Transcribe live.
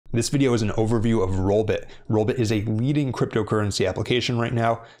This video is an overview of Rollbit. Rollbit is a leading cryptocurrency application right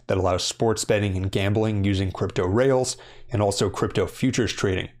now that allows sports betting and gambling using crypto rails and also crypto futures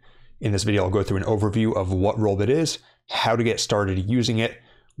trading. In this video, I'll go through an overview of what Rollbit is, how to get started using it.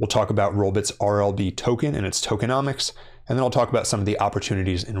 We'll talk about Rollbit's RLB token and its tokenomics, and then I'll talk about some of the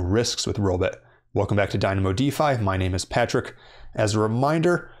opportunities and risks with Rollbit. Welcome back to Dynamo DeFi. My name is Patrick. As a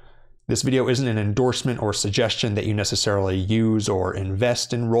reminder, this video isn't an endorsement or suggestion that you necessarily use or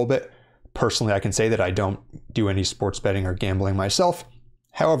invest in Rollbit. Personally, I can say that I don't do any sports betting or gambling myself.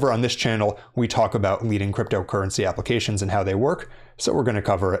 However, on this channel, we talk about leading cryptocurrency applications and how they work, so we're going to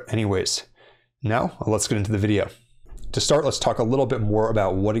cover it anyways. Now, let's get into the video. To start, let's talk a little bit more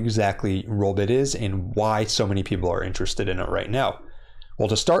about what exactly Rollbit is and why so many people are interested in it right now. Well,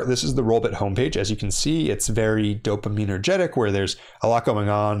 to start, this is the Rollbit homepage. As you can see, it's very dopaminergetic, where there's a lot going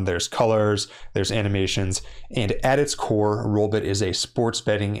on. There's colors, there's animations, and at its core, Rollbit is a sports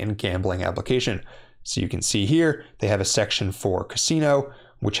betting and gambling application. So you can see here, they have a section for casino,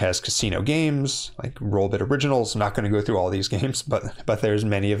 which has casino games like Rollbit Originals. I'm not going to go through all these games, but there's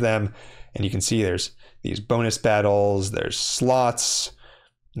many of them. And you can see there's these bonus battles, there's slots,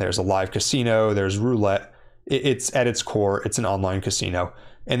 there's a live casino, there's roulette. It's at its core, it's an online casino.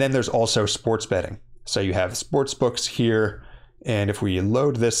 And then there's also sports betting. So you have sports books here. And if we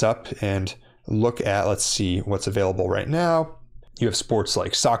load this up and look at, let's see what's available right now. You have sports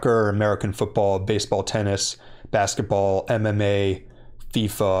like soccer, American football, baseball, tennis, basketball, MMA,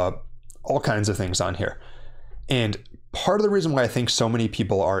 FIFA, all kinds of things on here. And part of the reason why I think so many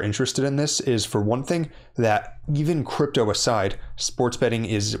people are interested in this is, for one thing, that even crypto aside, sports betting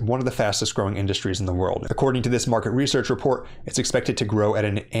is one of the fastest growing industries in the world. According to this market research report, it's expected to grow at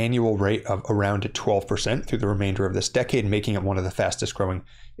an annual rate of around 12% through the remainder of this decade, making it one of the fastest growing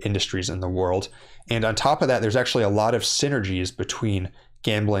industries in the world. And on top of that, there's actually a lot of synergies between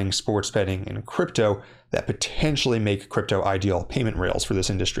gambling, sports betting, and crypto that potentially make crypto ideal payment rails for this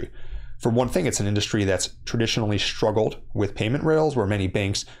industry. For one thing, it's an industry that's traditionally struggled with payment rails, where many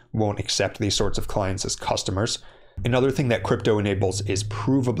banks won't accept these sorts of clients as customers. Another thing that crypto enables is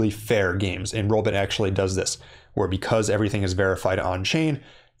provably fair games, and Rollbit actually does this, where because everything is verified on-chain,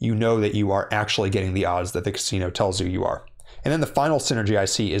 you know that you are actually getting the odds that the casino tells you are. And then the final synergy I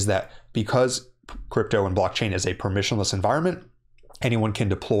see is that because crypto and blockchain is a permissionless environment, anyone can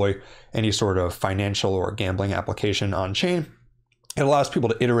deploy any sort of financial or gambling application on-chain. It allows people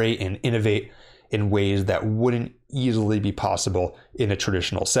to iterate and innovate in ways that wouldn't easily be possible in a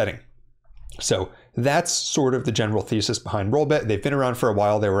traditional setting. So that's sort of the general thesis behind Rollbit. They've been around for a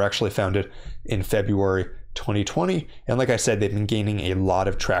while. They were actually founded in February 2020. And like I said, they've been gaining a lot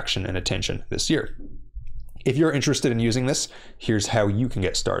of traction and attention this year. If you're interested in using this, here's how you can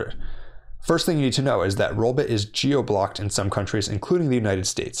get started. First thing you need to know is that Rollbit is geo-blocked in some countries, including the United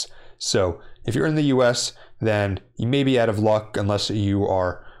States. So if you're in the US, then you may be out of luck unless you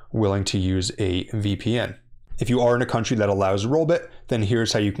are willing to use a VPN. If you are in a country that allows Rollbit, then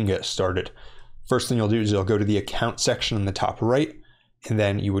here's how you can get started. First thing you'll do is you'll go to the account section in the top right, and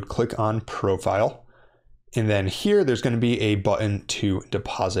then you would click on profile. And then here, there's going to be a button to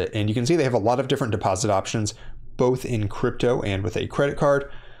deposit. And you can see they have a lot of different deposit options, both in crypto and with a credit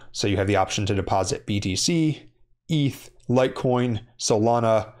card. So you have the option to deposit BTC, ETH, Litecoin,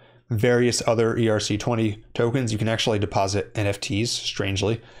 Solana, various other ERC20 tokens. You can actually deposit NFTs,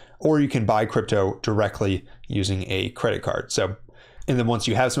 strangely, or you can buy crypto directly using a credit card. So, and then once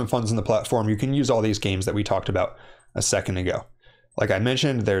you have some funds in the platform, you can use all these games that we talked about a second ago. Like I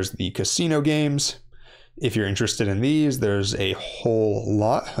mentioned, there's the casino games. If you're interested in these, there's a whole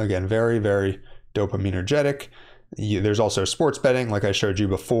lot. Again, very, very dopaminergetic. There's also sports betting, like I showed you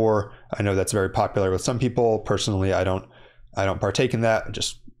before. I know that's very popular with some people. Personally, I don't partake in that.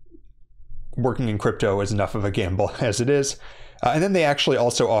 Just working in crypto is enough of a gamble as it is. And then they actually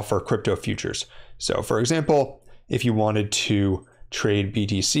also offer crypto futures. So for example, if you wanted to trade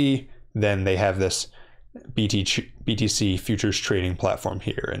BTC, then they have this BTC futures trading platform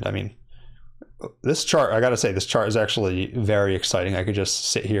here. And I mean, this chart, I gotta say, this chart is actually very exciting. I could just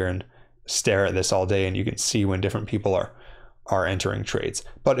sit here and stare at this all day, and you can see when different people are entering trades.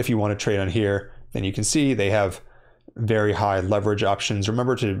 But if you want to trade on here, then you can see they have very high leverage options.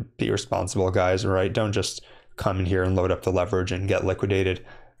 Remember to be responsible, guys, right? Don't just come in here and load up the leverage and get liquidated.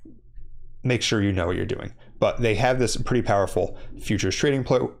 Make sure you know what you're doing. But they have this pretty powerful futures trading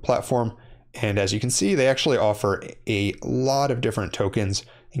platform. And as you can see, they actually offer a lot of different tokens,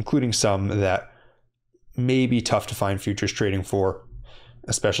 including some that may be tough to find futures trading for,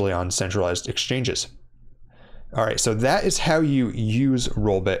 especially on centralized exchanges. All right, so that is how you use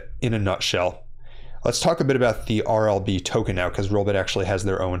Rollbit in a nutshell. Let's talk a bit about the RLB token now, because Rollbit actually has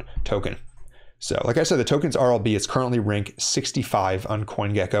their own token. So like I said, the token's RLB is currently ranked 65 on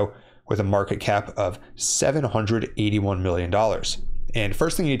CoinGecko with a market cap of $781 million. And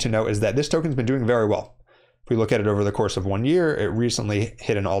first thing you need to know is that this token's been doing very well. If we look at it over the course of 1 year, it recently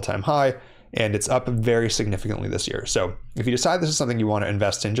hit an all-time high, and it's up very significantly this year. So if you decide this is something you want to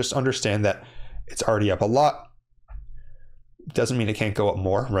invest in, just understand that it's already up a lot. Doesn't mean it can't go up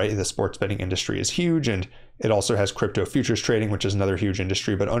more, right? The sports betting industry is huge, and it also has crypto futures trading, which is another huge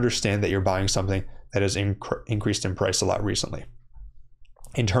industry, but understand that you're buying something that has increased in price a lot recently.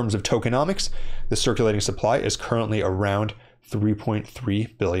 In terms of tokenomics, the circulating supply is currently around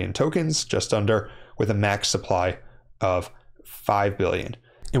 3.3 billion tokens, just under, with a max supply of 5 billion.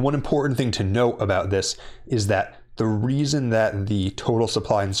 And one important thing to note about this is that the reason that the total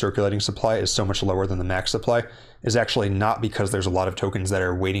supply and circulating supply is so much lower than the max supply is actually not because there's a lot of tokens that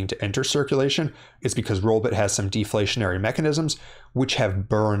are waiting to enter circulation. It's because Rollbit has some deflationary mechanisms which have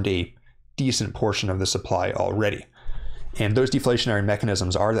burned a decent portion of the supply already. And those deflationary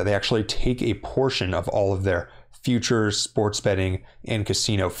mechanisms are that they actually take a portion of all of their futures, sports betting, and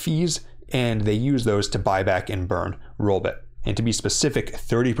casino fees, and they use those to buy back and burn Rollbit. And to be specific,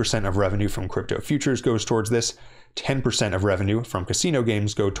 30% of revenue from crypto futures goes towards this, 10% of revenue from casino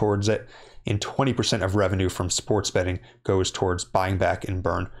games go towards it, and 20% of revenue from sports betting goes towards buying back and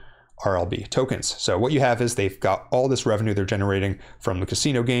burn RLB tokens. So what you have is they've got all this revenue they're generating from the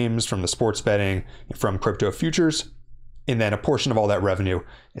casino games, from the sports betting, from crypto futures, and then a portion of all that revenue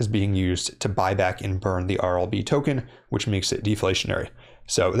is being used to buy back and burn the RLB token, which makes it deflationary.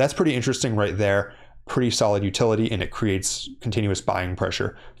 So that's pretty interesting right there. Pretty solid utility, and it creates continuous buying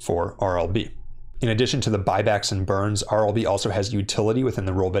pressure for RLB. In addition to the buybacks and burns, RLB also has utility within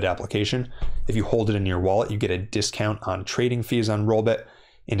the Rollbit application. If you hold it in your wallet, you get a discount on trading fees on Rollbit.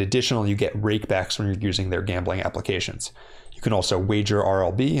 And additionally, you get rakebacks when you're using their gambling applications. You can also wager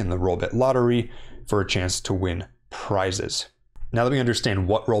RLB in the Rollbit lottery for a chance to win prizes. Now that we understand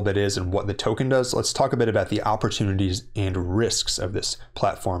what Rollbit is and what the token does, let's talk a bit about the opportunities and risks of this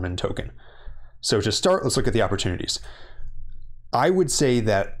platform and token. So to start, let's look at the opportunities. I would say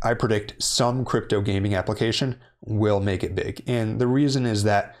that I predict some crypto gaming application will make it big. And the reason is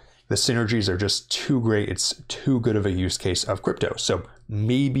that the synergies are just too great. It's too good of a use case of crypto. So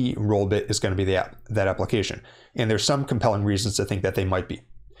maybe Rollbit is going to be that application. And there's some compelling reasons to think that they might be.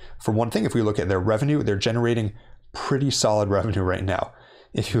 For one thing, if we look at their revenue, they're generating pretty solid revenue right now.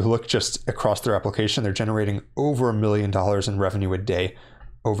 If you look just across their application, they're generating over $1 million in revenue a day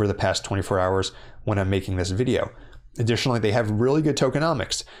over the past 24 hours when I'm making this video. Additionally, they have really good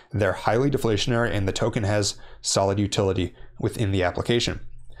tokenomics. They're highly deflationary, and the token has solid utility within the application.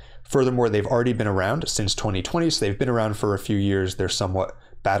 Furthermore, they've already been around since 2020, so they've been around for a few years. They're somewhat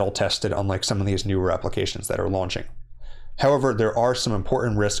battle tested, unlike some of these newer applications that are launching. However, there are some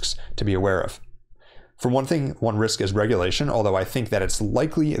important risks to be aware of. For one thing, one risk is regulation, although I think that it's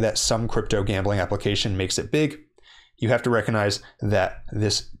likely that some crypto gambling application makes it big. You have to recognize that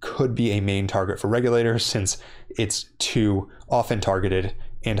this could be a main target for regulators since it's too often targeted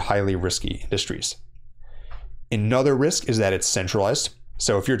and highly risky industries. Another risk is that it's centralized.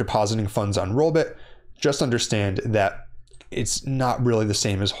 So if you're depositing funds on Rollbit, just understand that it's not really the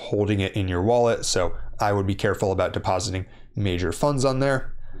same as holding it in your wallet. So I would be careful about depositing major funds on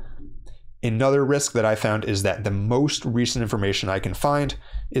there. Another risk that I found is that the most recent information I can find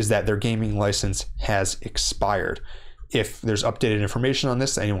is that their gaming license has expired. If there's updated information on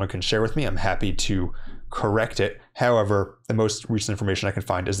this that anyone can share with me, I'm happy to correct it. However, the most recent information I can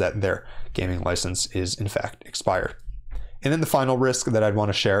find is that their gaming license is in fact expired. And then the final risk that I'd want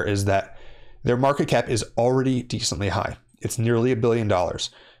to share is that their market cap is already decently high. It's nearly $1 billion,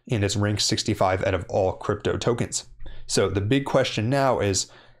 and it's ranked 65 out of all crypto tokens. So the big question now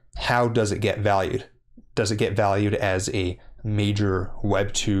is, how does it get valued? Does it get valued as a major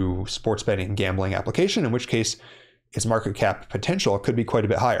Web2 sports betting and gambling application, in which case its market cap potential could be quite a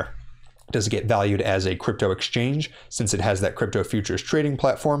bit higher? Does it get valued as a crypto exchange since it has that crypto futures trading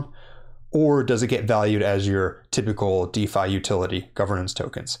platform? Or does it get valued as your typical DeFi utility governance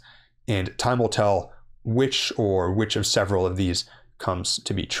tokens? And time will tell which of several of these comes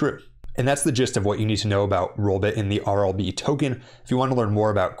to be true. And that's the gist of what you need to know about Rollbit and the RLB token. If you want to learn more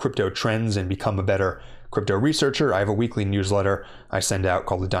about crypto trends and become a better crypto researcher, I have a weekly newsletter I send out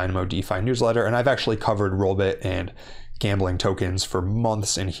called the Dynamo DeFi newsletter, and I've actually covered Rollbit and gambling tokens for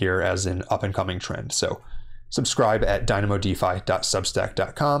months in here as an up-and-coming trend. So subscribe at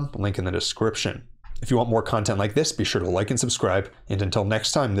dynamodefi.substack.com, link in the description. If you want more content like this, be sure to like and subscribe. And until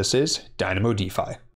next time, this is Dynamo DeFi.